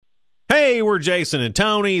Hey, we're Jason and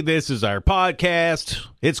Tony. This is our podcast.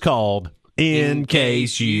 It's called In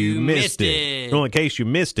Case You Missed It. Well, in case you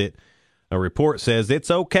missed it, a report says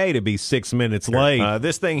it's okay to be 6 minutes late.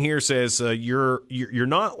 This thing here says you're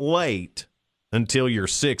not late until you're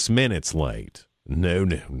 6 minutes late. No.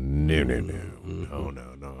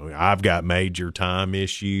 I've got major time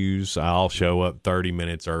issues. I'll show up 30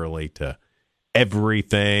 minutes early to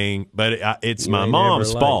everything, but it's my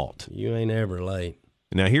mom's fault. You ain't ever late.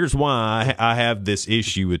 Now, here's why I have this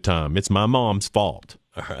issue with time. It's my mom's fault.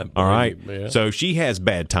 All right. Yeah. So she has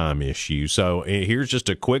bad time issues. So here's just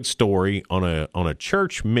a quick story on a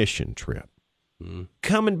church mission trip.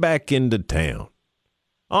 Coming back into town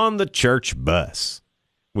on the church bus.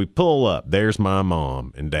 We pull up. There's my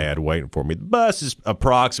mom and dad waiting for me. The bus is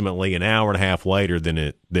approximately an hour and a half later than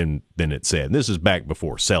it said. And this is back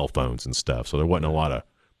before cell phones and stuff, so there wasn't a lot of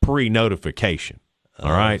pre-notification.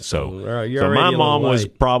 All right, so my mom was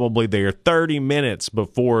probably there 30 minutes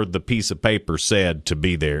before the piece of paper said to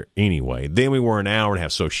be there anyway. Then we were an hour and a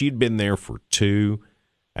half, so she'd been there for 2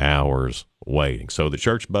 hours waiting. So the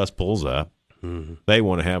church bus pulls up. Mm-hmm. They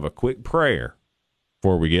want to have a quick prayer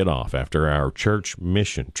before we get off after our church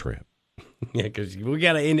mission trip. Yeah, because we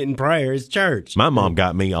got to end it in prayer. It's church. My mom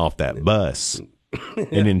got me off that bus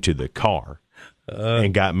and into the car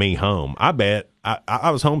and got me home. I bet I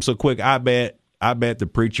was home so quick. I bet the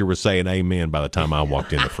preacher was saying amen by the time I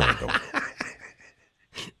walked in the front door.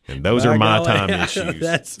 And those are my time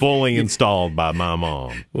issues, fully installed by my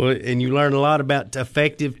mom. Well, and you learn a lot about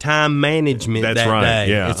effective time management That's that right. day.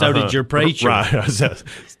 Yeah, and so did your preacher. Right.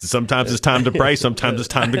 Sometimes it's time to pray. Sometimes it's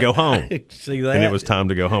time to go home. See that? And it was time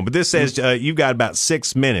to go home. But this says you've got about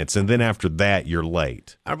 6 minutes, and then after that, you're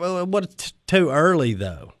late. What's too early,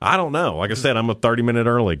 though? I don't know. Like I said, I'm a 30-minute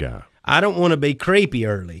early guy. I don't want to be creepy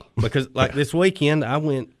early because, like this weekend, I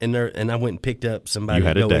went and picked up somebody. You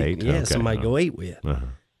had to a go date, eat. Yeah, okay. somebody to go eat with, Uh-huh.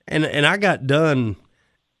 and I got done,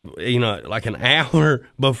 like an hour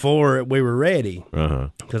before we were ready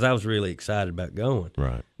because I was really excited about going.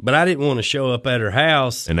 Right, but I didn't want to show up at her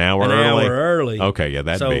house an hour early. Okay, yeah,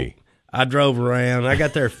 that'd be. I drove around. I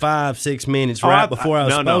got there 5-6 minutes before I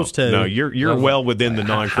was supposed to. No, you're well within the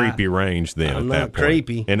non-creepy range then. I'm at that not point.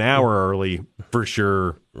 creepy. An hour early, for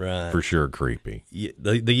sure. Right. For sure, creepy.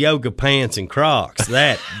 The yoga pants and Crocs,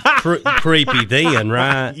 that creepy then,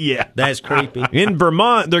 right? Yeah. That's creepy. In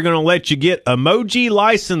Vermont, they're going to let you get emoji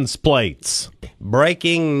license plates.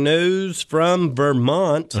 Breaking news from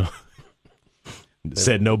Vermont.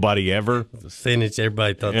 Said nobody ever. The sentence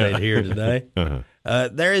everybody thought they'd hear today.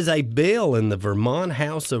 There is a bill in the Vermont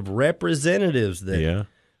House of Representatives that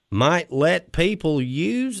might let people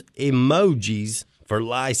use emojis for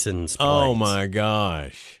license plates. Oh, my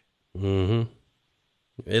gosh. Mm-hmm.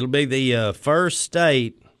 It'll be the first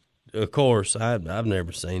state, of course, I've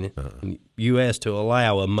never seen it, U.S. to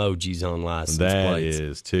allow emojis on license plates. That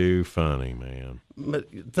is too funny, man. But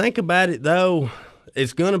think about it, though.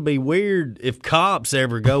 It's going to be weird if cops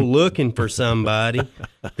ever go looking for somebody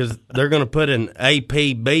because they're going to put an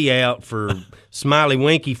APB out for smiley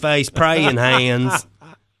winky face praying hands,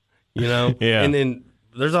 Yeah. And then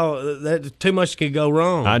there's too much could go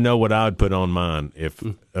wrong. I know what I would put on mine if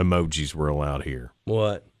emojis were allowed here.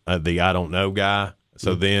 What? The I don't know guy.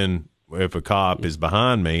 So then if a cop is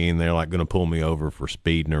behind me and they're like going to pull me over for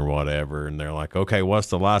speeding or whatever, and they're like, okay, what's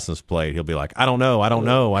the license plate? He'll be like, I don't know.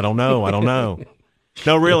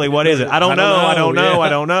 No, really, what is it? I don't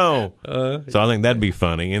know. So I think that'd be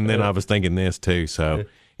funny. And then I was thinking this too. So,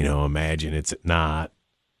 imagine it's at night.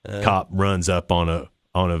 Cop runs up on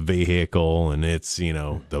a vehicle and it's,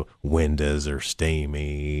 the windows are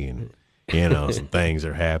steamy and, some things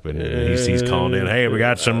are happening. And he's calling in, hey, we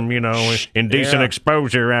got some, indecent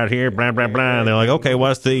exposure out here, blah, blah, blah. And they're like, okay,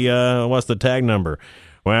 what's the tag number?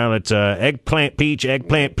 Well, it's eggplant peach,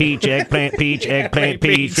 eggplant peach, eggplant peach, eggplant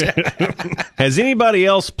peach. Has anybody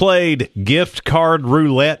else played gift card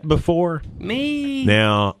roulette before? Me.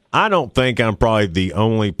 Now, I don't think I'm probably the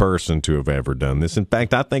only person to have ever done this. In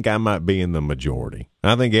fact, I think I might be in the majority.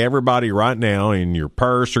 I think everybody right now in your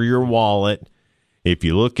purse or your wallet, if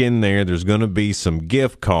you look in there, there's going to be some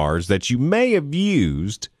gift cards that you may have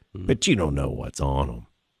used, but you don't know what's on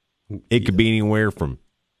them. It could be anywhere from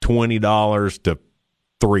 $20 to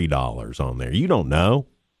 $3 on there. You don't know,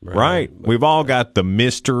 right? We've all got the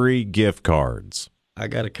mystery gift cards. I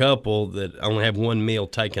got a couple that only have one meal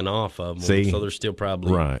taken off of them, so there's still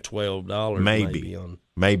probably $12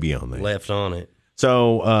 maybe on there left on it.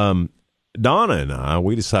 So Donna and I,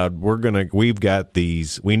 we decided we've got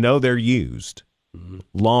these. We know they're used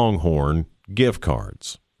Longhorn gift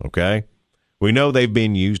cards. Okay, we know they've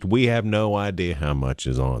been used. We have no idea how much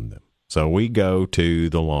is on them. So we go to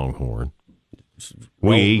the Longhorn.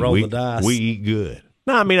 Roll the dice. We eat good.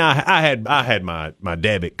 No, I mean I had my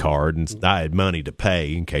debit card and I had money to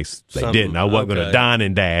pay in case they didn't. I wasn't going to dine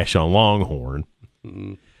and dash on Longhorn.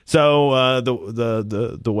 Mm-hmm. So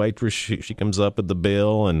the waitress she comes up with the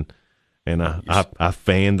bill and I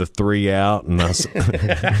fan the three out and I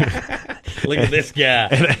look at this guy.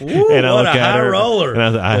 And I what look a at high her roller.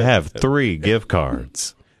 and I have 3 gift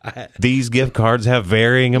cards. These gift cards have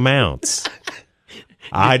varying amounts.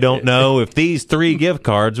 I don't know if these 3 gift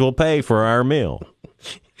cards will pay for our meal.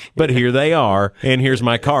 But here they are, and here's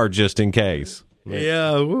my card just in case.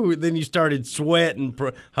 Yeah, then you started sweating,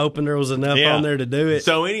 hoping there was enough on there to do it.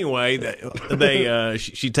 So anyway,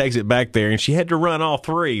 she takes it back there, and she had to run all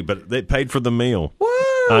 3, but they paid for the meal. Woo!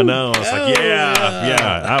 I know. I was like,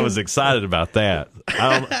 yeah. I was excited about that.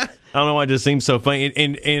 I don't know why it just seems so funny.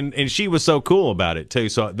 And she was so cool about it, too.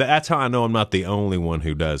 So that's how I know I'm not the only one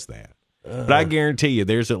who does that. But I guarantee you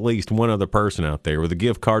there's at least one other person out there with a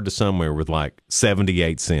gift card to somewhere with like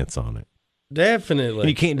 78 cents on it. Definitely. And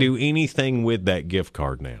you can't do anything with that gift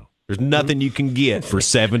card now. There's nothing you can get for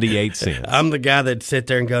 78 cents. I'm the guy that sit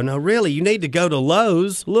there and go, no, really, you need to go to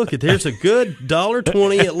Lowe's. Look, there's a good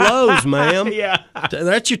 $1.20 at Lowe's, ma'am. Yeah.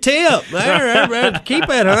 That's your tip. There, keep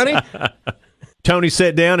that, honey. Tony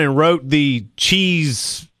sat down and wrote the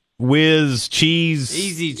Cheese Whiz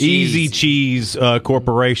Easy Cheese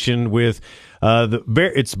Corporation with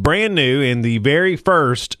it's brand new in the very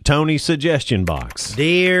first Tony suggestion box.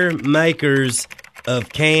 Dear makers of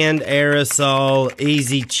canned aerosol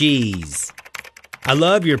easy cheese, I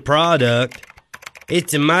love your product.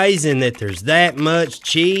 It's amazing that there's that much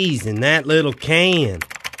cheese in that little can.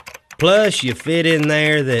 Plus, you fit in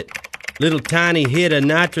there that little tiny hit of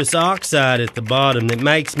nitrous oxide at the bottom that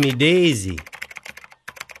makes me dizzy.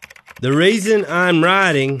 The reason I'm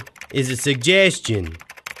writing is a suggestion.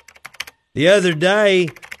 The other day,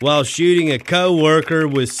 while shooting a coworker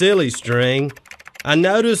with silly string, I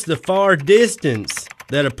noticed the far distance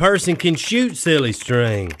that a person can shoot silly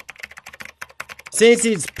string. Since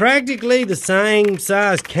it's practically the same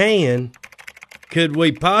size can, could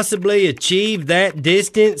we possibly achieve that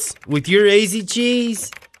distance with your easy cheese?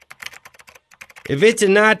 If it's a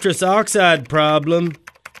nitrous oxide problem,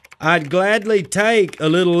 I'd gladly take a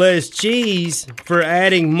little less cheese for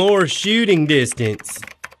adding more shooting distance.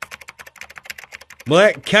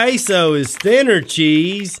 Black queso is thinner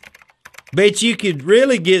cheese. Bet you could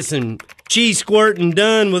really get some cheese squirting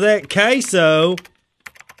done with that queso.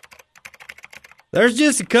 There's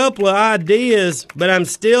just a couple of ideas, but I'm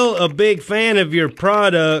still a big fan of your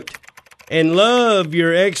product and love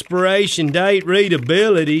your expiration date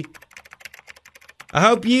readability. I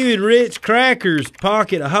hope you and Ritz Crackers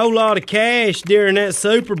pocket a whole lot of cash during that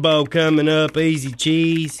Super Bowl coming up, Easy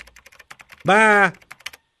Cheese. Bye.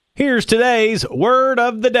 Here's today's word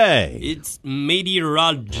of the day. It's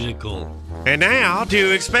meteorological. And now,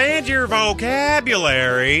 to expand your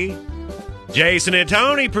vocabulary, Jason and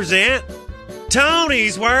Tony present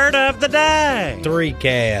Tony's word of the day.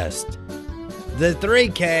 3cast. The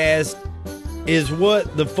 3cast is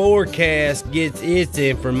what the forecast gets its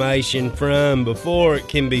information from before it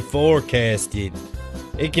can be forecasted.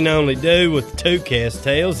 It can only do what the 2cast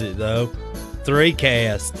tells it, though.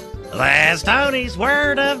 3cast. That's Tony's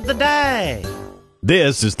word of the day.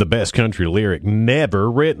 This is the best country lyric never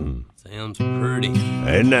written. Sounds pretty.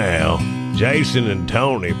 And now, Jason and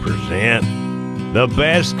Tony present the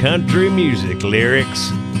best country music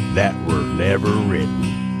lyrics that were never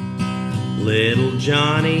written. Little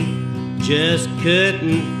Johnny just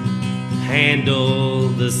couldn't handle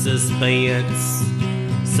the suspense,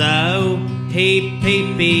 so he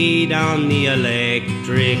pee-peed on the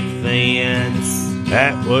electric fence.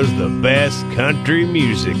 That was the best country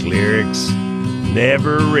music lyrics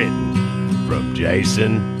never written from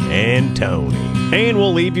Jason and Tony. And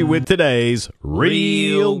we'll leave you with today's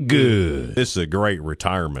Real Good. This is a great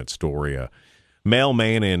retirement story. A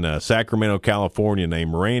mailman in Sacramento, California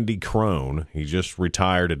named Randy Crone. He just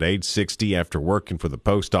retired at age 60 after working for the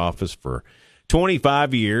post office for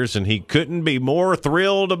 25 years, and he couldn't be more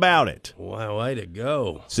thrilled about it. Wow, way to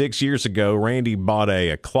go. 6 years ago, Randy bought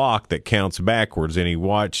a clock that counts backwards, and he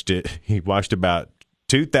watched about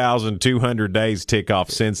 2,200 days tick off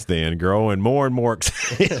since then, growing more and more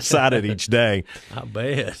excited each day. I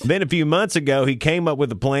bet. Then a few months ago, he came up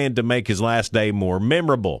with a plan to make his last day more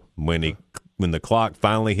memorable. When the clock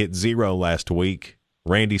finally hit 0 last week,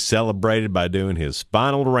 Randy celebrated by doing his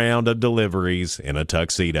final round of deliveries in a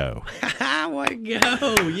tuxedo. Way to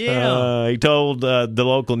go. Yeah. He told the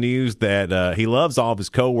local news that he loves all of his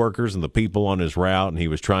coworkers and the people on his route, and he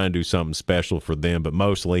was trying to do something special for them. But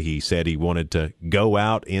mostly, he said he wanted to go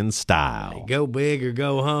out in style. Go big or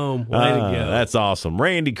go home. Way to go. That's awesome.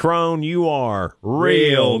 Randy Crone, you are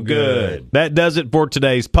real good. That does it for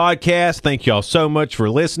today's podcast. Thank y'all so much for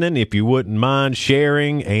listening. If you wouldn't mind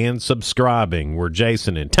sharing and subscribing. We're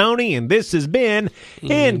Jason and Tony, and this has been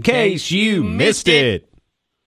In Case You Missed It.